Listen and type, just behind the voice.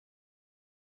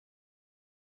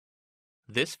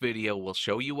This video will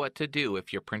show you what to do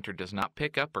if your printer does not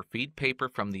pick up or feed paper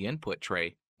from the input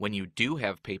tray when you do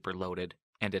have paper loaded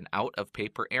and an out of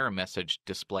paper error message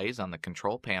displays on the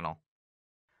control panel.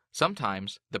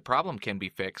 Sometimes the problem can be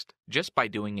fixed just by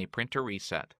doing a printer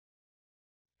reset.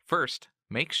 First,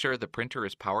 make sure the printer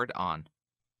is powered on.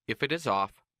 If it is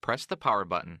off, press the power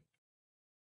button.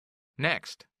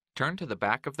 Next, turn to the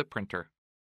back of the printer.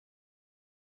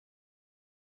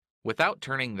 Without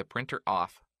turning the printer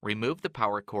off, remove the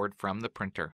power cord from the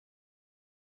printer.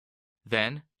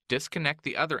 Then, disconnect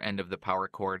the other end of the power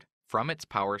cord from its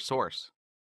power source.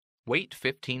 Wait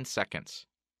 15 seconds.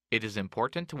 It is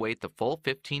important to wait the full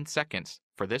 15 seconds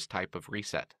for this type of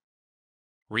reset.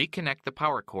 Reconnect the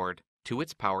power cord to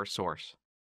its power source.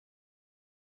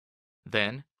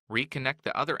 Then, reconnect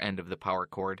the other end of the power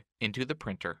cord into the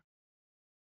printer.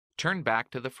 Turn back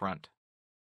to the front.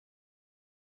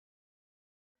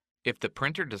 If the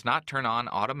printer does not turn on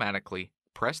automatically,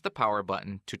 press the power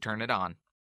button to turn it on.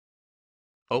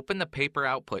 Open the paper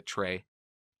output tray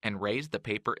and raise the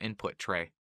paper input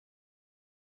tray.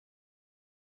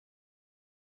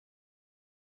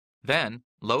 Then,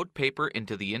 load paper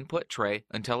into the input tray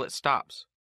until it stops.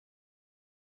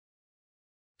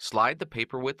 Slide the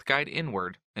paper width guide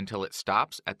inward until it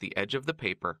stops at the edge of the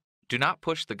paper. Do not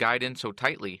push the guide in so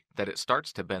tightly that it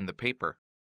starts to bend the paper.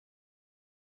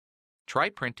 Try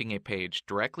printing a page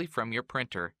directly from your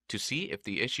printer to see if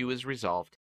the issue is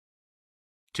resolved.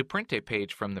 To print a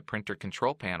page from the printer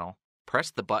control panel, press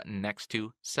the button next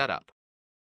to Setup.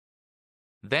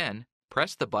 Then,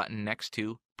 press the button next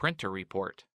to Printer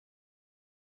Report.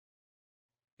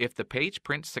 If the page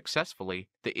prints successfully,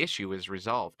 the issue is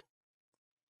resolved.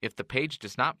 If the page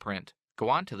does not print, go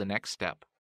on to the next step.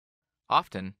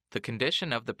 Often, the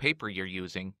condition of the paper you're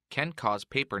using can cause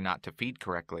paper not to feed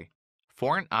correctly.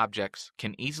 Foreign objects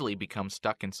can easily become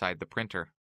stuck inside the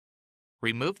printer.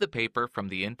 Remove the paper from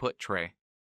the input tray.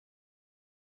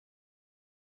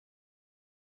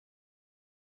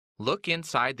 Look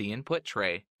inside the input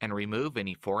tray and remove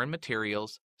any foreign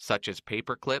materials such as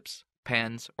paper clips,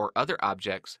 pens, or other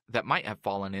objects that might have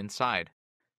fallen inside.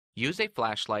 Use a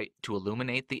flashlight to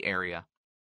illuminate the area.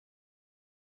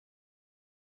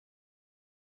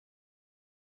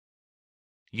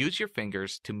 Use your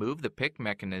fingers to move the pick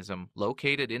mechanism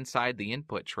located inside the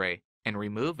input tray and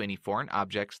remove any foreign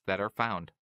objects that are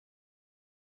found.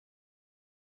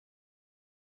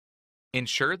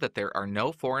 Ensure that there are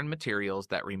no foreign materials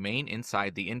that remain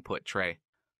inside the input tray.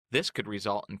 This could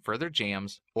result in further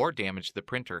jams or damage the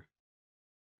printer.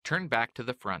 Turn back to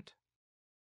the front.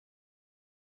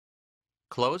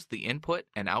 Close the input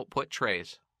and output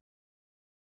trays.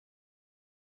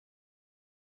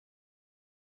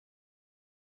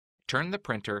 Turn the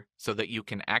printer so that you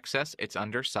can access its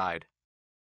underside.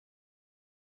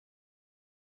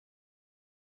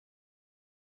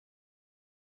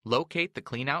 Locate the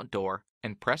cleanout door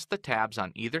and press the tabs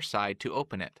on either side to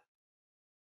open it.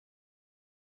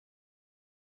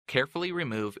 Carefully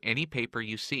remove any paper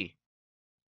you see.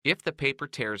 If the paper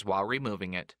tears while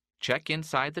removing it, check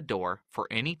inside the door for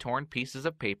any torn pieces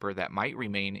of paper that might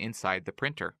remain inside the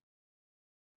printer.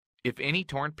 If any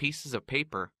torn pieces of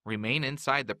paper remain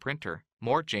inside the printer,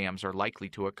 more jams are likely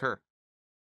to occur.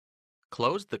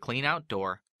 Close the cleanout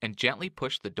door and gently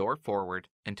push the door forward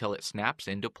until it snaps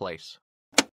into place.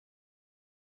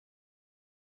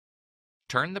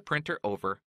 Turn the printer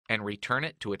over and return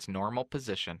it to its normal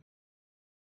position.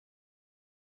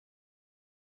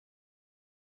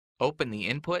 Open the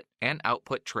input and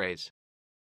output trays.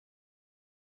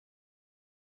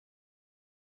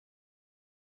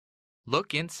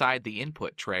 Look inside the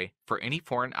input tray for any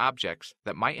foreign objects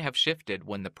that might have shifted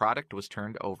when the product was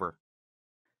turned over.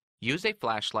 Use a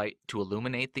flashlight to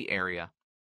illuminate the area.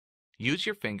 Use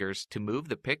your fingers to move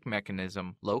the pick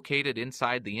mechanism located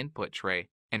inside the input tray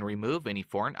and remove any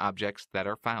foreign objects that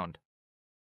are found.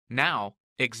 Now,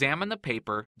 examine the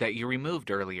paper that you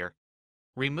removed earlier.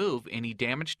 Remove any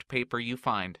damaged paper you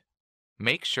find.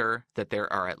 Make sure that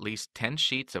there are at least 10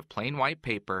 sheets of plain white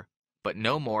paper, but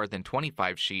no more than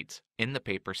 25 sheets in the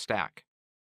paper stack.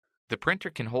 The printer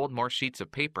can hold more sheets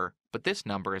of paper, but this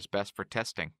number is best for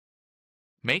testing.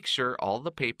 Make sure all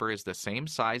the paper is the same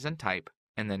size and type,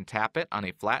 and then tap it on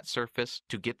a flat surface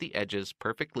to get the edges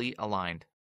perfectly aligned.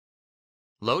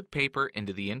 Load paper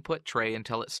into the input tray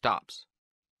until it stops.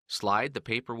 Slide the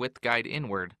paper width guide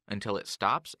inward until it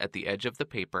stops at the edge of the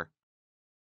paper.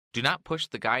 Do not push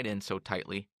the guide in so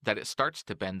tightly that it starts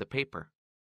to bend the paper.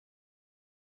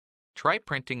 Try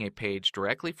printing a page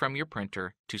directly from your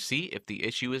printer to see if the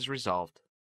issue is resolved.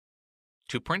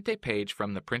 To print a page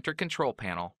from the printer control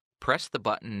panel, press the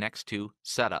button next to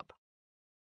Setup.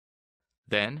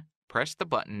 Then, press the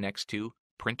button next to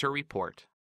Printer Report.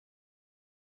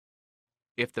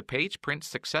 If the page prints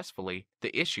successfully,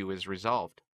 the issue is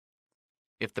resolved.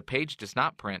 If the page does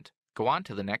not print, go on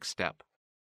to the next step.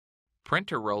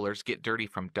 Printer rollers get dirty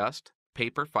from dust,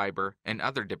 paper fiber, and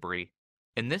other debris.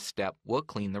 In this step, we'll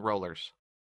clean the rollers.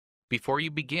 Before you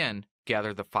begin,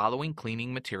 gather the following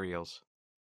cleaning materials: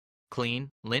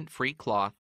 clean, lint-free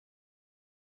cloth,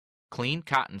 clean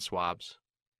cotton swabs,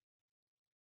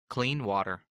 clean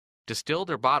water. Distilled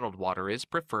or bottled water is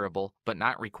preferable but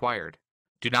not required.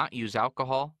 Do not use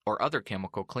alcohol or other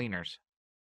chemical cleaners.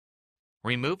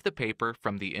 Remove the paper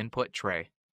from the input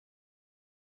tray.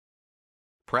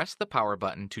 Press the power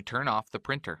button to turn off the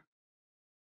printer.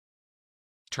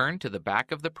 Turn to the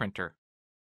back of the printer.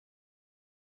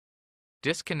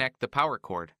 Disconnect the power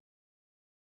cord.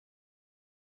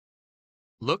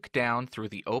 Look down through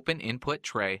the open input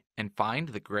tray and find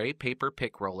the gray paper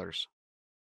pick rollers.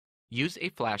 Use a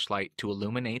flashlight to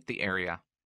illuminate the area.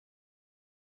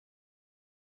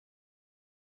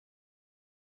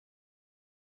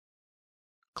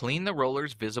 Clean the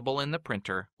rollers visible in the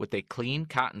printer with a clean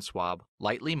cotton swab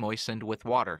lightly moistened with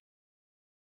water.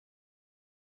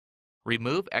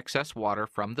 Remove excess water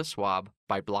from the swab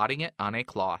by blotting it on a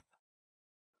cloth.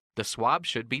 The swab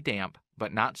should be damp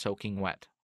but not soaking wet.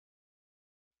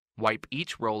 Wipe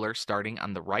each roller starting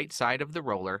on the right side of the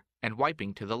roller and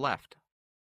wiping to the left.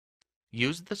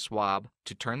 Use the swab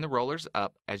to turn the rollers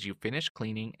up as you finish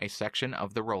cleaning a section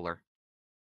of the roller.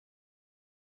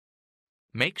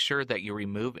 Make sure that you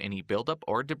remove any buildup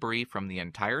or debris from the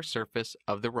entire surface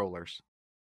of the rollers.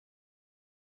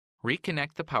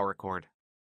 Reconnect the power cord.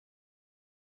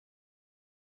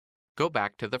 Go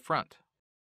back to the front.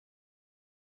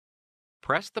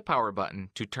 Press the power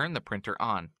button to turn the printer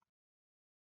on.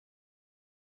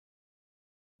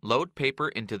 Load paper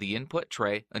into the input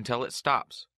tray until it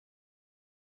stops.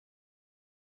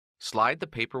 Slide the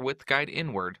paper width guide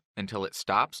inward until it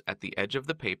stops at the edge of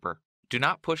the paper. Do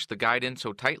not push the guide in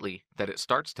so tightly that it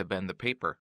starts to bend the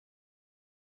paper.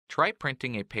 Try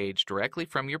printing a page directly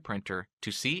from your printer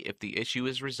to see if the issue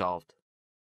is resolved.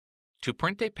 To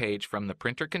print a page from the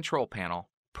printer control panel,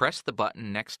 press the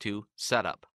button next to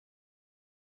Setup.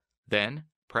 Then,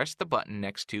 press the button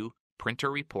next to Printer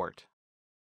Report.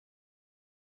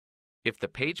 If the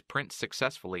page prints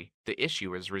successfully, the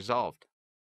issue is resolved.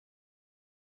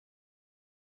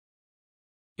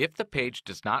 If the page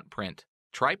does not print,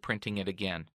 try printing it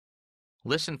again.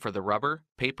 Listen for the rubber,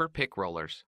 paper pick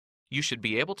rollers. You should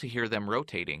be able to hear them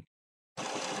rotating.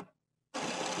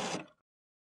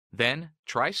 Then,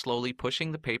 try slowly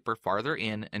pushing the paper farther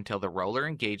in until the roller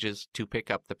engages to pick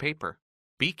up the paper.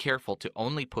 Be careful to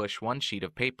only push one sheet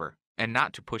of paper, and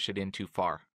not to push it in too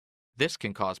far. This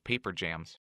can cause paper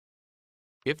jams.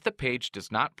 If the page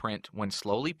does not print when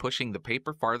slowly pushing the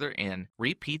paper farther in,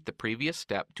 repeat the previous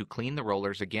step to clean the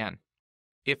rollers again.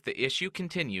 If the issue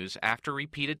continues after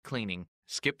repeated cleaning,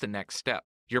 skip the next step.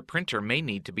 Your printer may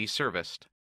need to be serviced.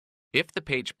 If the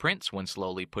page prints when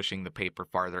slowly pushing the paper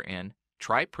farther in,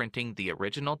 try printing the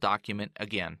original document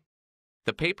again.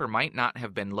 The paper might not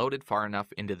have been loaded far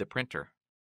enough into the printer.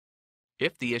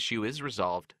 If the issue is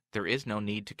resolved, there is no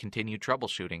need to continue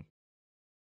troubleshooting.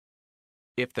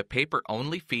 If the paper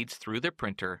only feeds through the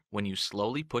printer when you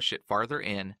slowly push it farther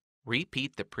in,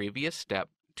 repeat the previous step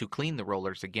to clean the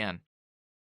rollers again.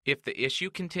 If the issue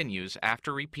continues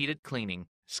after repeated cleaning,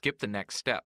 skip the next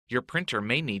step. Your printer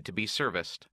may need to be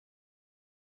serviced.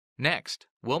 Next,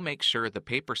 we'll make sure the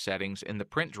paper settings in the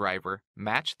print driver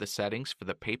match the settings for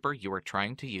the paper you are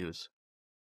trying to use.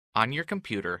 On your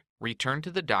computer, return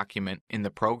to the document in the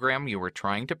program you were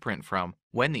trying to print from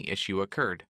when the issue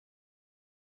occurred.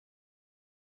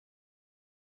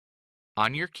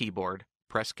 On your keyboard,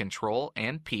 press Ctrl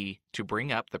and P to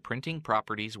bring up the Printing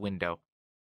Properties window.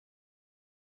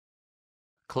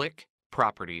 Click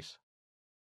Properties.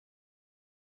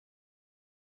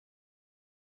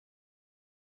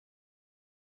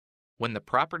 When the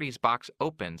Properties box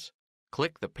opens,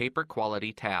 click the Paper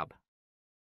Quality tab.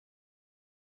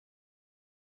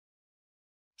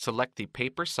 Select the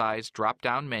Paper Size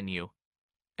drop-down menu,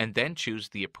 and then choose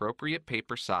the appropriate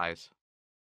paper size.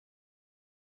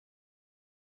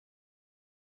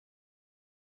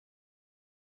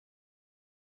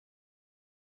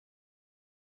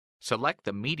 Select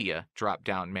the Media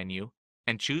drop-down menu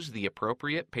and choose the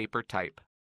appropriate paper type.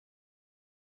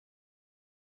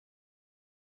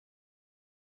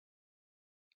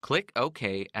 Click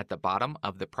OK at the bottom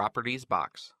of the Properties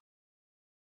box.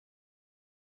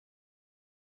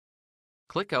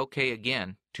 Click OK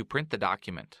again to print the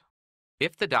document.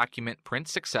 If the document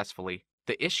prints successfully,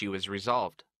 the issue is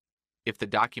resolved. If the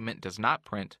document does not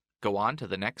print, go on to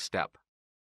the next step.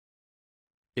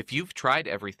 If you've tried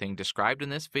everything described in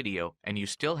this video and you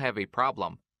still have a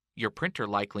problem, your printer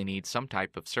likely needs some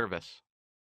type of service.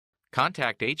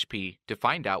 Contact HP to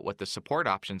find out what the support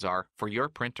options are for your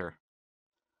printer.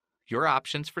 Your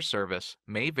options for service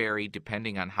may vary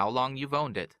depending on how long you've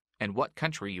owned it and what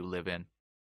country you live in.